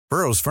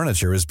Burrow's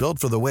furniture is built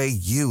for the way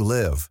you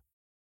live.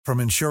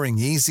 From ensuring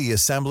easy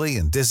assembly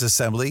and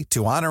disassembly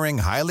to honoring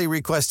highly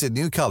requested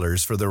new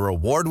colors for their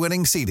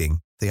award-winning seating,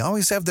 they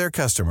always have their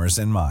customers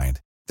in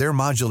mind. Their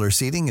modular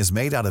seating is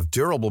made out of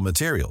durable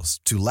materials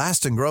to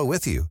last and grow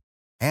with you.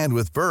 And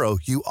with Burrow,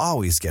 you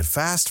always get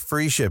fast,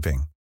 free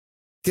shipping.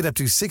 Get up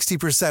to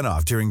 60%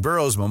 off during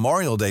Burrow's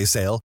Memorial Day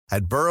sale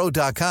at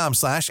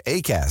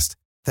burrow.com/ACAST.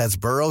 That's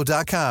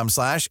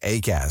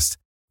burrow.com/ACAST.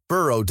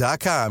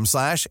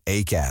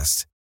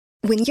 burrow.com/ACAST.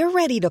 When you're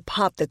ready to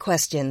pop the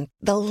question,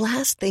 the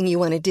last thing you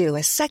want to do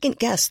is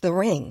second-guess the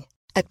ring.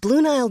 At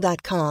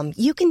BlueNile.com,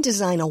 you can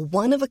design a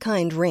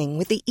one-of-a-kind ring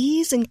with the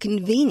ease and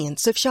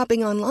convenience of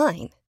shopping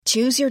online.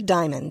 Choose your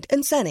diamond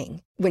and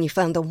setting. When you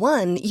find the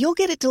one, you'll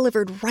get it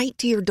delivered right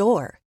to your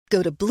door.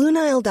 Go to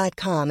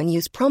BlueNile.com and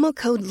use promo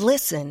code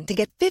LISTEN to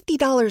get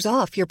 $50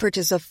 off your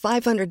purchase of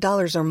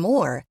 $500 or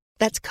more.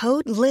 That's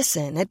code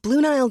LISTEN at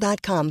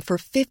BlueNile.com for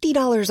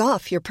 $50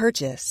 off your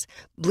purchase.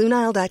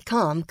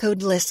 BlueNile.com,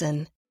 code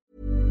LISTEN.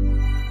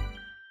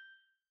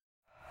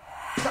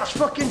 That's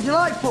fucking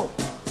delightful.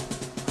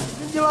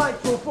 Fucking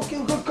delightful.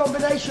 Fucking good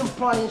combination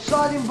playing.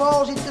 Sliding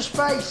balls into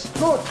space.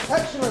 Good.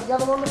 Excellent. You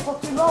had them on the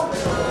fucking roll.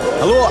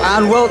 Hello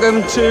and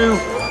welcome to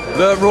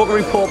the Roker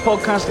Report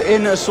podcast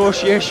in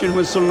association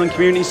with Sunderland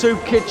Community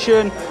Soup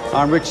Kitchen.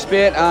 I'm Rich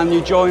Spate and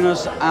you join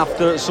us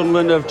after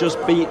Sunderland have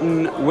just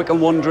beaten Wycombe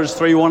Wanderers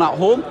 3-1 at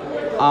home.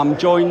 I'm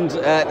joined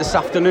this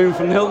afternoon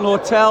from the Hilton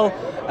Hotel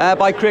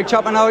by Craig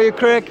Chapman. How are you,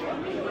 Craig?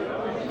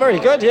 Very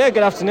good, yeah,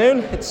 good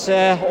afternoon. It's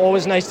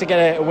always nice to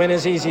get a win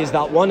as easy as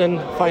that one and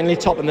finally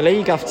top in the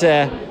league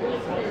after,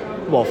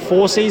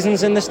 4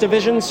 seasons in this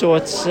division, so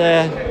it's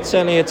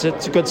certainly it's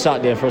a good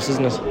Saturday for us,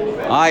 isn't it?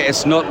 Aye,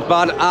 it's not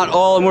bad at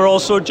all, and we're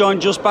also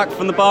joined just back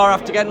from the bar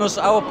after getting us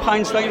our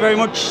pints. Thank you very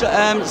much,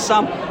 Sam.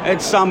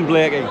 It's Sam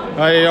Blakey.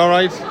 Aye,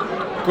 alright.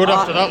 Good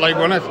after that,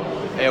 wasn't it?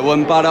 It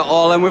wasn't bad at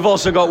all, and we've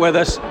also got with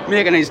us,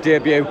 making his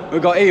debut,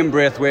 we've got Ian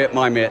Braithwaite,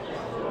 my mate.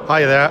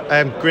 Hi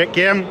there, great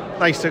game.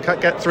 Nice to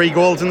get 3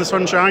 goals in the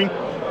sunshine.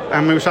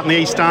 We were sat in the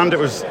East Stand, it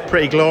was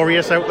pretty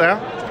glorious out there.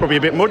 It's probably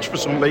a bit much for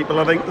some people,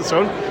 I think, the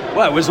sun.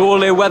 Well, it was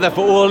all-day weather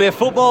for all-day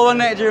football,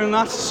 wasn't it, during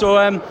that? So,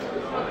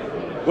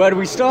 where do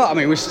we start? I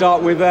mean, we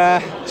start with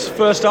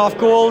first half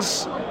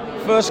goals.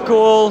 First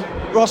goal,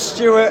 Ross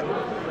Stewart,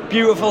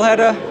 beautiful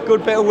header,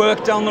 good bit of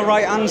work down the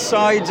right-hand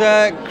side.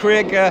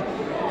 Craig,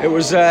 it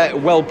was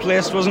well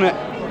placed, wasn't it?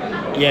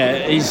 Yeah,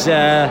 he's...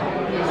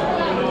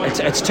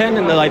 It's turned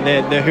into like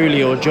the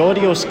Julio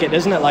Jordio skit,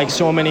 isn't it? Like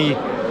so many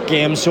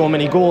games, so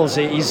many goals.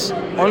 He's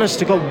honest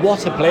to God,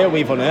 what a player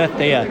we've unearthed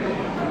here.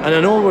 And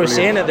I know we were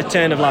saying at the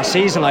turn of last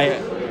season, like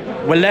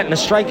we're letting a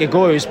striker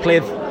go who's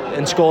played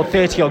and scored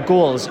 30 odd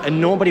goals and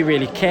nobody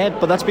really cared,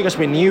 but that's because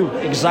we knew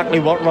exactly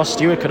what Ross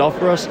Stewart could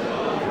offer us.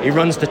 He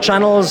runs the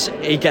channels,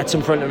 he gets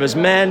in front of his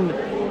men,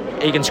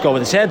 he can score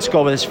with his head,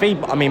 score with his feet.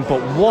 I mean, but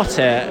what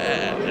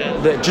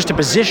just a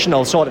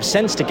positional sort of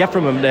sense to get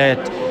from him to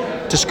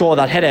score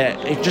that header,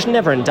 it just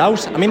never in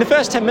doubt. I mean, the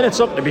first 10 minutes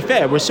up, to be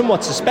fair, were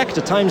somewhat suspect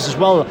at times as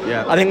well.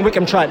 Yeah. I think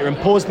Wycombe tried to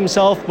impose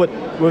themselves, but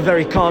were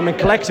very calm and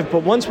collective.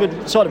 But once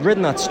we'd sort of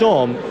ridden that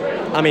storm,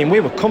 I mean, we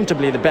were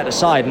comfortably the better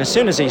side. And as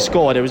soon as he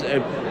scored, there was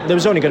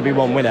only going to be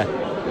one winner.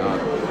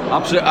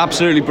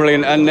 Absolutely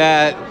brilliant. And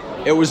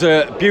it was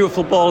a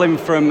beautiful ball in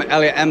from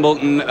Elliot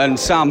Embleton, and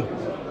Sam,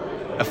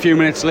 a few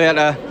minutes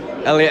later,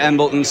 Elliot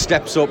Embleton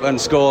steps up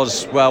and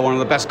scores, one of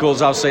the best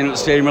goals I've seen at the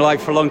Stadium of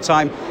Light for a long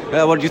time.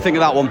 What do you think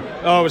of that one?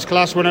 Oh, it was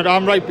class, wasn't it?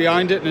 I'm right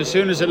behind it, and as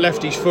soon as it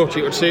left his foot,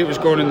 you could see it was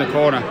going in the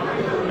corner.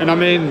 And I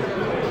mean,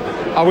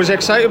 I was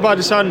excited by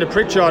the signing of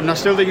Pritchard, and I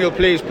still think he'll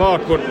play his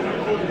part, but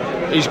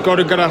he's got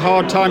a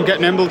hard time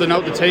getting Embleton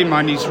out the team,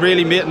 man. He's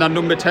really making that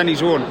number 10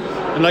 his own.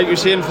 And like you're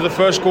saying, for the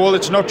first goal,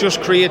 it's not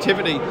just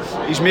creativity.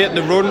 He's making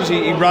the runs,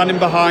 he ran in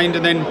behind,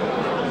 and then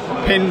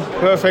pin,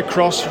 perfect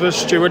cross for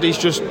Stewart. He's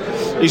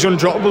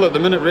undroppable at the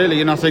minute,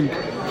 really, and I think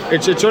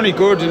it's only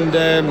good, and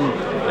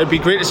it'd be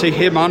great to see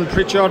him and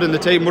Pritchard in the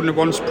team. Wouldn't it,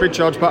 once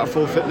Pritchard's back at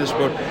full fitness,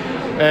 but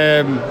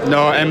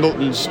no,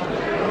 Embleton's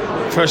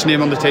first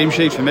name on the team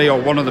sheet for me, or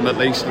one of them at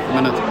least at the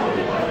minute.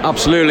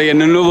 Absolutely,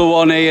 and another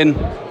one, Ian,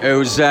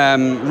 who's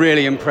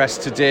really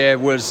impressed today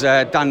was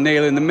Dan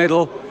Neil in the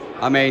middle.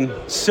 I mean,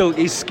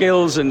 silky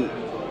skills and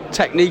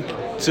technique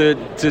to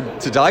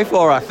die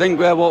for, I think.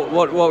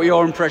 What were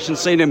your impressions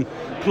seeing him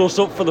close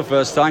up for the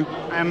first time?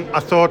 I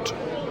thought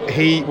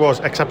he was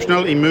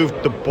exceptional. He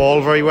moved the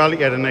ball very well.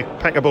 He had an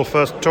impeccable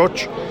first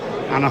touch,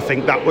 and I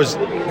think that was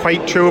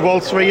quite true of all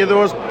 3 of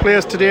those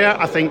players today.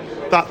 I think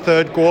that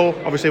third goal,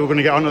 obviously we're going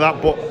to get onto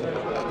that, but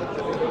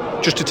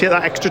just to take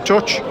that extra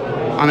touch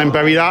and then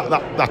bury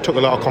that took a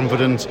lot of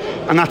confidence,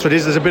 and that's what it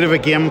is. There's a bit of a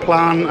game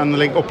plan, and the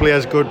link-up play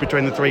is good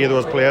between the 3 of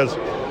those players.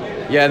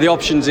 Yeah, the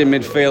options in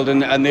midfield,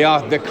 and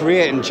they're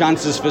creating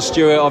chances for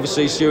Stewart.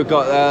 Obviously, Stewart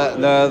got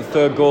the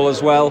third goal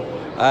as well,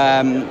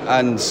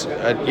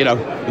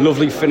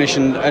 lovely finish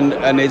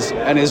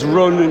and his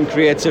run and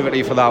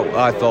creativity for that,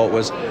 I thought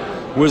was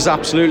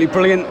absolutely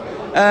brilliant.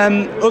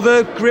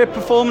 Other great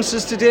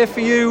performances today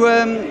for you,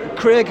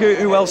 Craig.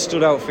 Who else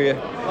stood out for you?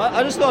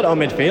 I just thought our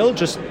midfield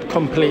just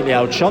completely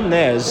outshone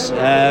theirs.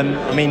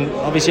 I mean,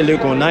 obviously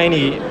Luke O'Nien,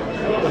 he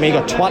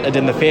got twatted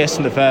in the face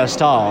in the first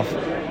half,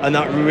 and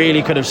that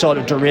really could have sort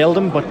of derailed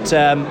him. But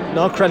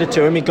no credit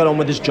to him, he got on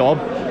with his job.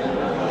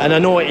 And I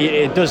know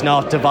it does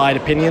now divide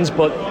opinions,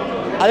 but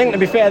I think, to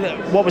be fair,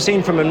 that what we're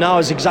seeing from him now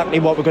is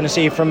exactly what we're going to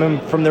see from him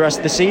from the rest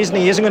of the season.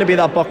 He isn't going to be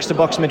that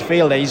box-to-box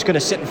midfielder. He's going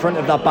to sit in front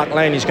of that back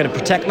line. He's going to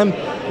protect them,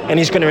 and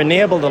he's going to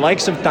enable the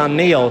likes of Dan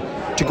Neil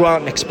to go out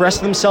and express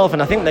themselves.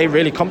 And I think they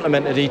really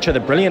complemented each other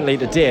brilliantly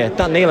today.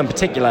 Dan Neil in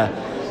particular.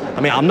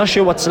 I mean, I'm not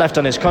sure what's left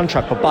on his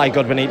contract, but by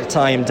God, we need to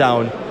tie him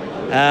down.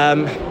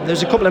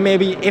 There's a couple of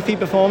maybe iffy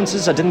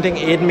performances. I didn't think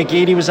Aidan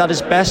McGeady was at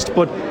his best,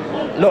 but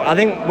look, I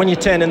think when you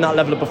turn in that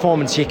level of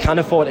performance, you can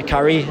afford to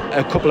carry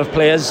a couple of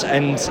players.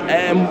 And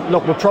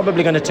look, we're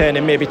probably going to turn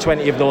in maybe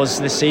 20 of those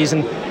this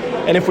season.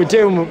 And if we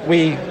do,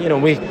 we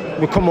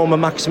come home with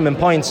maximum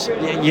points.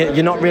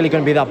 You're not really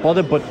going to be that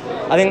bothered. But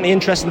I think the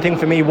interesting thing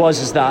for me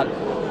is that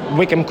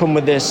Wycombe come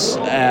with this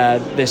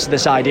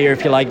idea,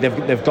 if you like.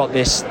 They've got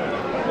this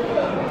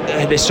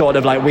sort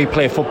of like, we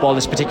play football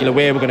this particular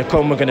way, we're going to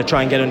come, we're going to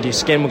try and get under your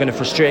skin, we're going to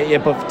frustrate you.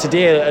 But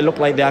today it looked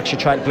like they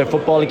actually tried to play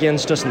football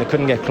against us and they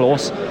couldn't get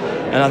close.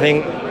 And I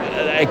think,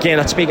 again,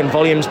 that's speaking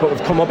volumes, but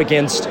we've come up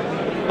against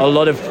a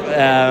lot of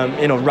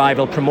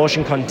rival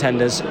promotion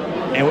contenders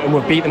and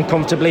we've beat them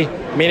comfortably.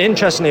 I mean,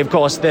 interestingly, of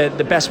course,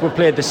 the best we've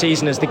played this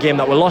season is the game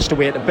that we lost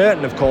away to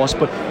Burton, of course,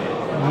 but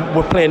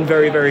we're playing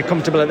very, very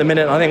comfortable at the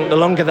minute. I think the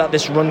longer that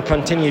this run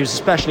continues,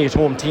 especially at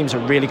home, teams are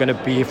really going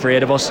to be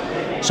afraid of us.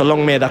 So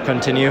long may that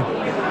continue.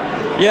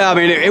 Yeah, I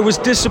mean, it was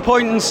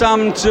disappointing,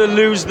 Sam, to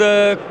lose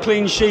the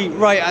clean sheet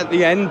right at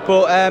the end,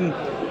 but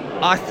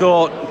I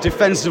thought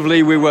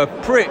defensively we were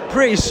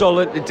pretty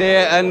solid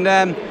today, and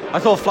I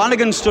thought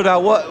Flanagan stood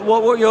out.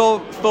 What were your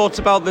thoughts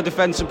about the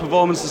defensive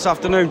performance this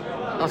afternoon?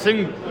 I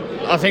think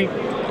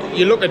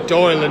you look at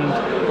Doyle, and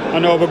I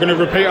know we're going to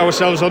repeat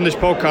ourselves on this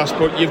podcast,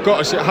 but you've got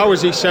to see, how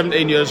is he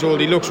 17 years old?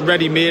 He looks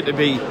ready-made to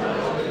be,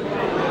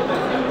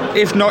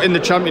 if not in the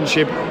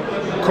Championship,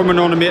 coming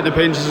on and making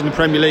appearances in the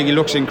Premier League. He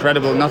looks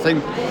incredible, and I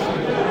think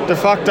the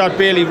fact that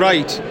Bailey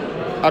Wright,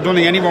 I don't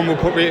think anyone will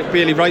put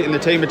Bailey Wright in the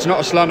team. It's not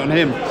a slant on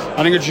him.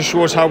 I think it just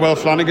shows how well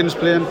Flanagan's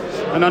playing.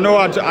 And I know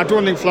I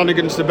don't think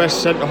Flanagan's the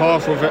best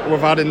centre-half we've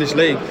had in this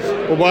league,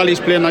 but while he's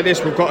playing like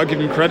this, we've got to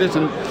give him credit,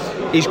 and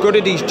he's good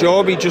at his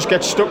job. He just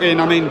gets stuck in.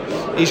 I mean,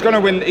 he's going to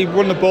win. He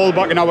won the ball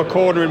back in our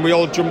corner and we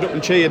all jumped up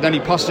and cheered, then he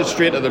passed it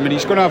straight at them, and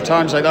he's going to have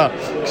times like that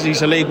because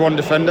he's a League One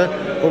defender.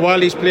 But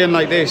while he's playing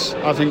like this,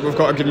 I think we've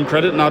got to give him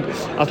credit, and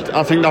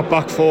I think that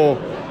back four,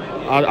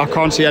 I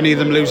can't see any of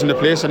them losing the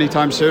place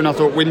anytime soon. I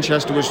thought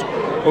Winchester was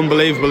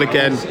unbelievable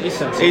again.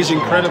 He's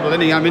incredible,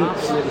 isn't he? I mean,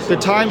 the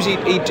times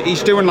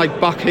he's doing like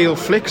back heel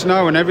flicks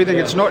now and everything.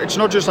 It's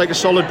not just like a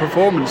solid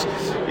performance.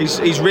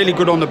 He's really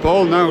good on the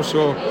ball now.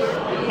 So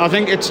I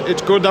think it's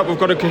good that we've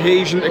got a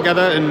cohesion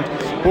together, and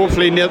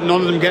hopefully none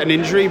of them get an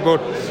injury. But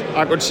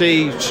I could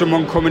see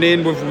someone coming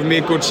in. We've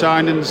made good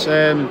signings,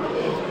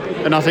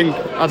 and I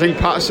think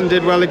Patterson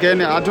did well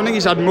again. I don't think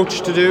he's had much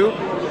to do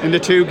in the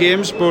two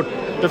games, but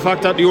the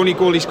fact that the only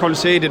goal he's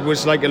conceded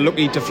was like a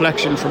lucky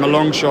deflection from a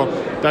long shot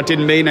that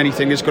didn't mean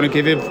anything is going to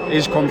give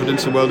his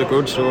confidence a world of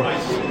good. So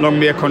long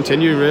may it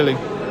continue, really.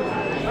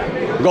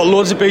 We've got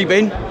loads of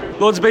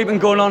beeping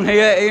going on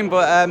here, Ian,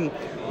 but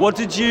what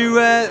did you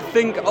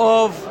think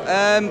of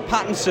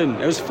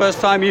Pattinson? It was the first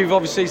time you've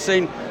obviously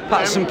seen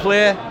Pattinson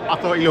play. I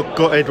thought he looked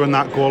gutted when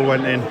that goal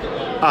went in.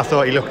 I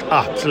thought he looked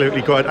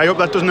absolutely gutted. I hope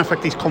that doesn't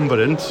affect his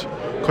confidence,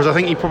 because I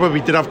think he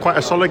probably did have quite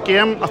a solid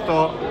game. I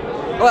thought.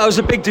 Well, it was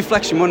a big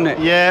deflection, wasn't it?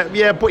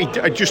 Yeah, but he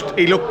took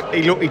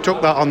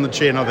that on the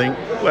chin, I think.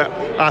 Well,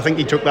 I think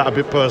he took that a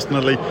bit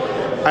personally.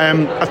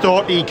 I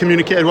thought he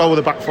communicated well with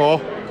the back four.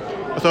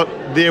 I thought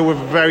they were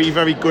very,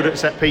 very good at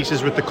set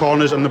pieces with the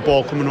corners and the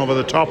ball coming over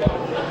the top.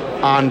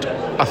 And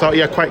I thought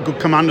he had quite good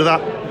command of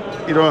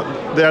that. You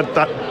know, they had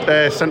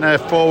that centre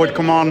forward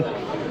come on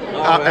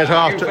at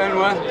half time.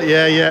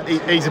 Yeah,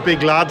 he's a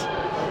big lad.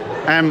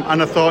 And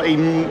I thought he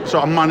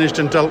sort of managed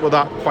and dealt with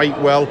that quite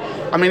well.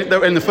 I mean,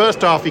 in the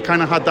first half, he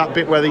kind of had that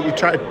bit where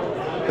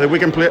the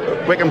Wigan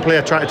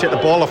player tried to take the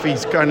ball off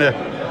his kind of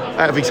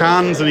out of his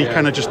hands, and he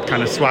kind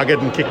of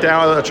swaggered and kicked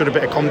out. That showed a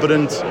bit of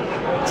confidence.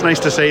 It's nice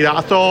to see that.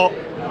 I thought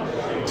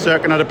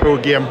Serkin had a poor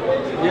game.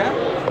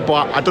 Yeah.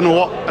 But I don't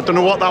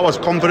know what that was.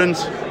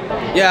 Confidence.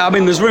 Yeah, I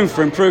mean, there's room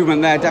for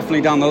improvement there.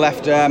 Definitely down the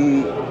left.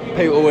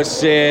 People were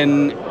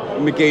saying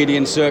McGeady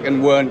and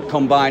Serkin weren't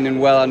combining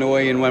well. I know,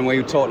 Ian, when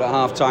we talked at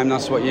half time,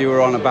 that's what you were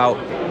on about.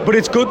 But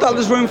it's good that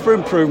there's room for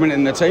improvement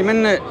in the team,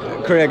 isn't it,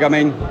 Craig? I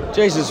mean,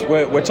 Jesus,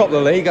 we're top of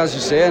the league, as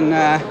you say,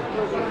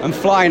 and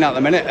flying at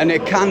the minute, and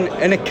it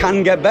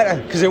can get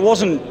better, because it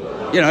wasn't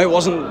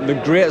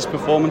the greatest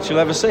performance you'll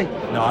ever see.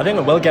 No, I think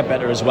it will get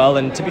better as well.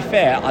 And to be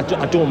fair,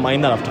 I don't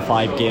mind that after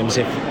 5 games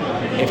if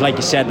like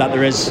you said, that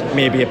there is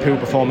maybe a poor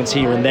performance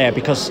here and there,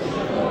 because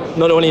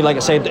not only, like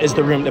I said, is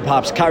there room to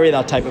perhaps carry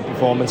that type of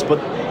performance, but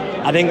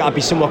I think I'd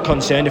be somewhat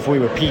concerned if we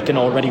were peaking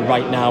already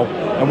right now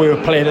and we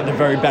were playing at the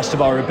very best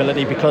of our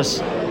ability,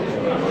 because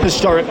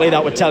historically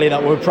that would tell you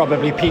that we'll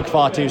probably peak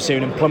far too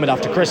soon and plummet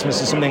after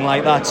Christmas or something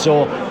like that.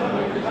 So,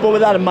 but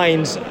with that in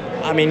mind,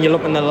 I mean, you're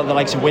looking at the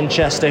likes of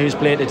Winchester, who's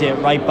played today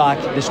at right back.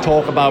 There's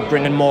talk about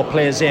bringing more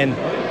players in.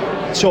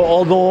 So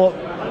although,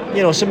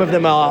 you know, some of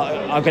them are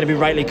going to be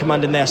rightly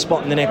commanding their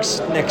spot in the next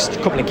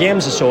couple of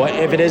games or so,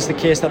 if it is the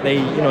case that they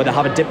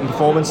have a dip in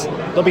performance,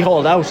 they'll be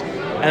hauled out.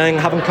 And I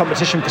think having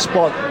competition for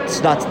spots,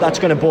 that's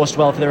going to boast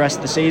well for the rest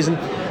of the season.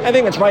 I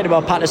think it's right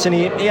about Patterson.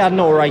 He had an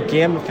alright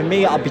game. For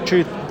me, I'll be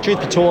truth be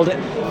told,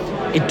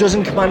 it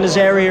doesn't command his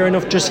area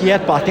enough just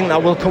yet, but I think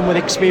that will come with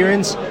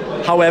experience.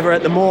 However,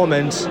 at the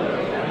moment,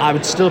 I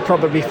would still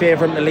probably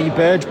favour him to Lee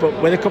Burge,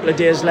 but with a couple of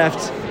days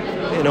left,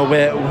 you know,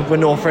 we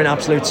know for an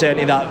absolute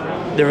certainty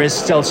that there is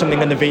still something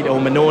in the Vito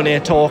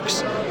Mannone talks.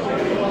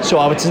 So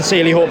I would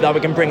sincerely hope that we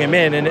can bring him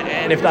in,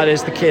 and if that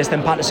is the case,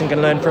 then Patterson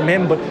can learn from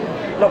him. But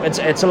look,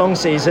 it's a long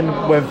season.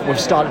 We've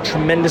started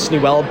tremendously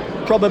well,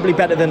 probably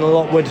better than a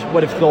lot would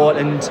have thought,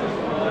 and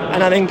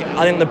I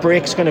think the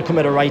break's going to come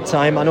at the right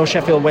time. I know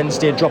Sheffield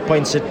Wednesday dropped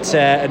points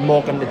at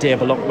Morecambe today,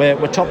 but look, we're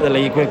top of the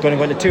league. We're going to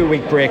go into a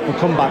 2-week break. We'll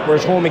come back. We're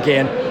at home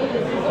again.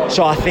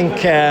 So I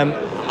think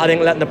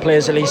letting the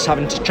players at least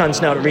having a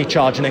chance now to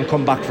recharge and then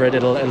come back for it,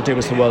 it'll do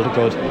us the world of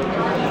good.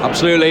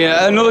 Absolutely.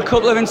 Another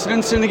couple of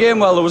incidents in the game.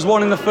 Well, there was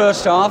one in the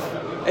first half.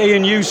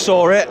 Ian, you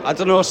saw it. I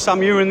don't know,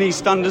 Sam, you were in the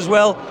stand as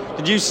well.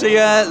 Did you see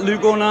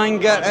Luke O'Nien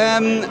get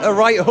a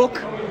right hook?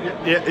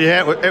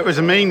 Yeah, it was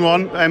a mean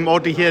one.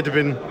 Audley here have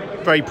been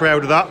very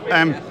proud of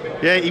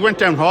that. He went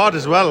down hard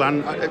as well,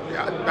 and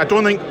I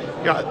don't think.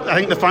 I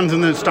think the fans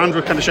in the stands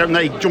were kind of shouting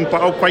that he jumped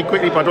out quite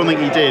quickly, but I don't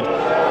think he did.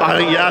 I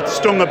think that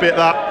stung a bit.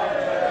 That.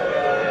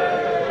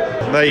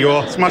 There you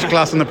go. Smash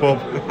class in the pub.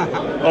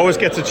 Always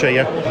gets a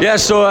cheer. Yeah.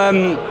 So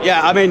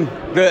I mean,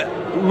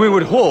 we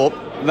would hope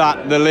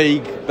that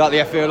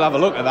the FA will have a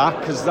look at that,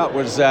 because that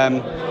was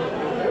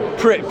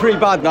pretty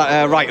bad,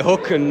 that right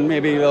hook, and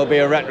maybe there'll be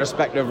a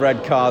retrospective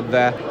red card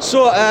there.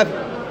 So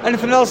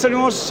anything else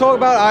anyone wants to talk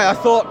about? I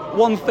thought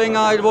one thing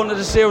I wanted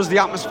to say was the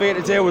atmosphere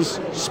today was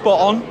spot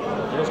on.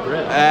 It was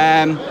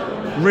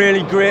great.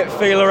 Really great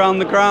feel around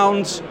the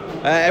ground.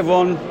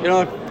 Everyone,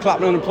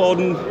 clapping and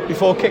applauding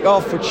before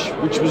kick-off,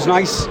 which was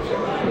nice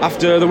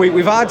after the week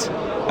we've had,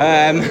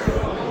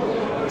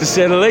 to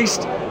say the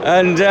least.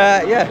 And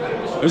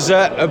it was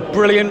a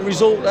brilliant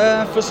result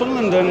for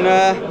Sunderland,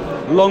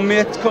 and long may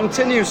it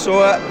continue. So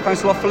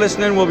thanks a lot for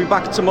listening. We'll be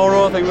back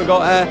tomorrow. I think we've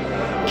got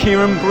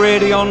Kieran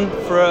Brady on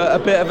for a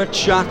bit of a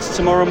chat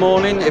tomorrow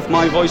morning, if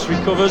my voice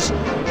recovers,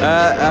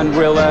 and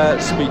we'll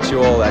speak to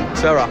you all then.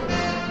 Ta-ra.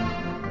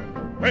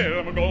 Where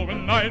am I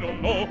going? I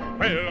don't know.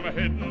 Where am I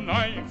heading?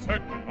 I ain't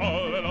certain.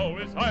 All I know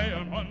is I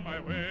am on my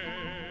way.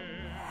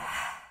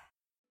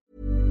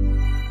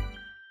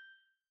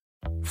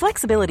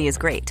 Flexibility is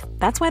great.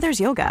 That's why there's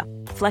yoga.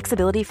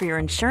 Flexibility for your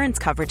insurance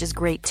coverage is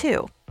great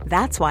too.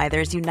 That's why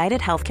there's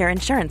United Healthcare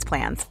Insurance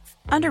Plans.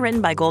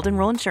 Underwritten by Golden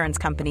Rule Insurance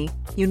Company,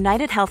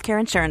 United Healthcare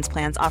Insurance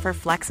Plans offer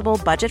flexible,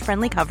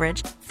 budget-friendly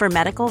coverage for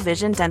medical,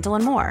 vision, dental,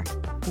 and more.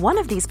 One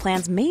of these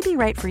plans may be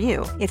right for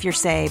you if you're,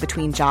 say,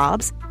 between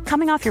jobs,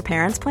 coming off your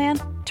parents' plan,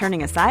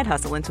 turning a side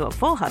hustle into a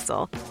full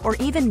hustle, or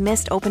even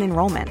missed open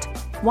enrollment.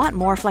 Want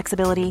more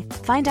flexibility?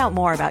 Find out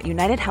more about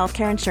United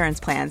Healthcare Insurance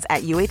Plans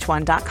at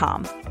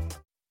uh1.com.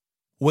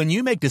 When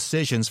you make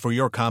decisions for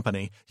your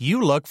company,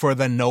 you look for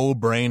the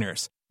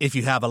no-brainers. If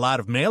you have a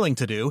lot of mailing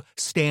to do,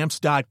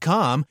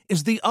 Stamps.com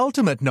is the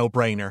ultimate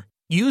no-brainer.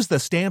 Use the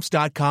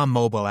Stamps.com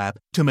mobile app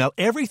to mail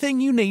everything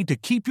you need to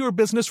keep your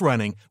business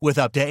running with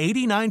up to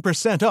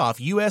 89% off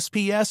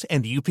USPS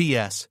and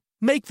UPS.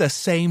 Make the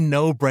same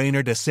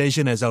no-brainer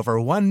decision as over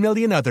 1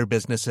 million other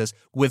businesses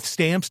with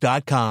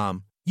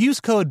Stamps.com. Use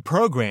code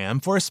PROGRAM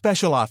for a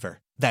special offer.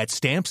 That's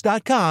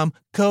Stamps.com,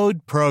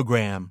 code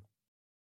PROGRAM.